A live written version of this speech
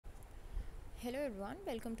Hello everyone,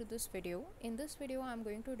 welcome to this video. In this video I'm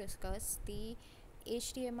going to discuss the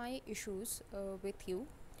HDMI issues with you.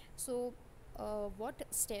 So what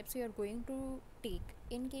steps you are going to take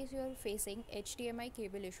in case you are facing HDMI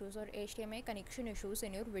cable issues or HDMI connection issues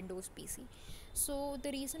in your Windows PC. So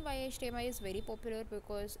the reason why HDMI is very popular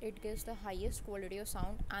because it gives the highest quality of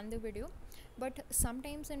sound and the video, but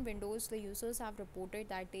sometimes in Windows the users have reported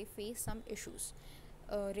that they face some issues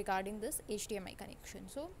regarding this HDMI connection.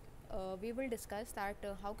 So we will discuss that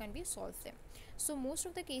how can we solve them. So most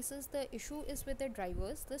of the cases the issue is with the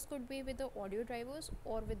drivers. This could be with the audio drivers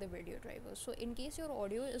or with the video drivers. So in case your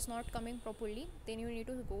audio is not coming properly, then you need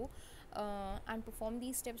to go and perform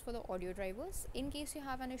these steps for the audio drivers. In case you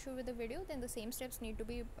have an issue with the video, then the same steps need to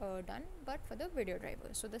be done, but for the video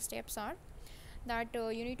drivers. So the steps are that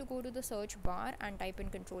you need to go to the search bar and type in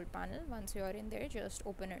control panel. Once you are in there, just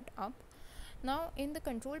open it up. Now in the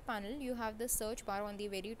control panel you have the search bar on the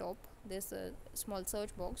very top, this small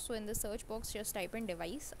search box. So in the search box just type in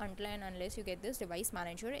device until and unless you get this device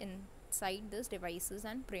manager inside this devices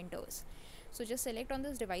and printers. So just select on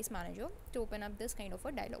this device manager to open up this kind of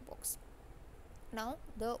a dialog box. Now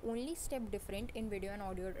the only step different in video and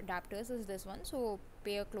audio adapters is this one, so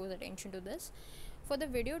pay a close attention to this. For the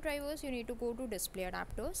video drivers you need to go to display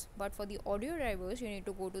adapters, but for the audio drivers you need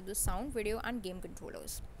to go to the sound, video and game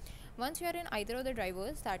controllers. Once you are in either of the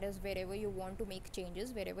drivers, that is wherever you want to make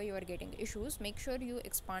changes, wherever you are getting issues, make sure you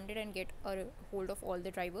expand it and get a hold of all the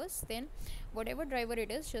drivers. Then whatever driver it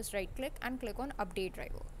is, just right click and click on update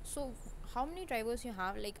driver. So how many drivers you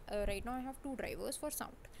have, like right now I have 2 drivers for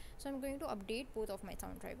sound, so I'm going to update both of my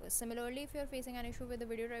sound drivers. Similarly, if you are facing an issue with the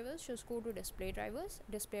video drivers, just go to display drivers,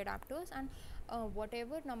 display adapters, and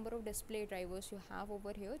whatever number of display drivers you have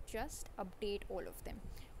over here, just update all of them.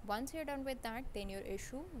 Once you're done with that, then your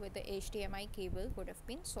issue with the HDMI cable would have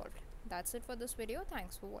been solved. That's it for this video.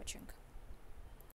 Thanks for watching.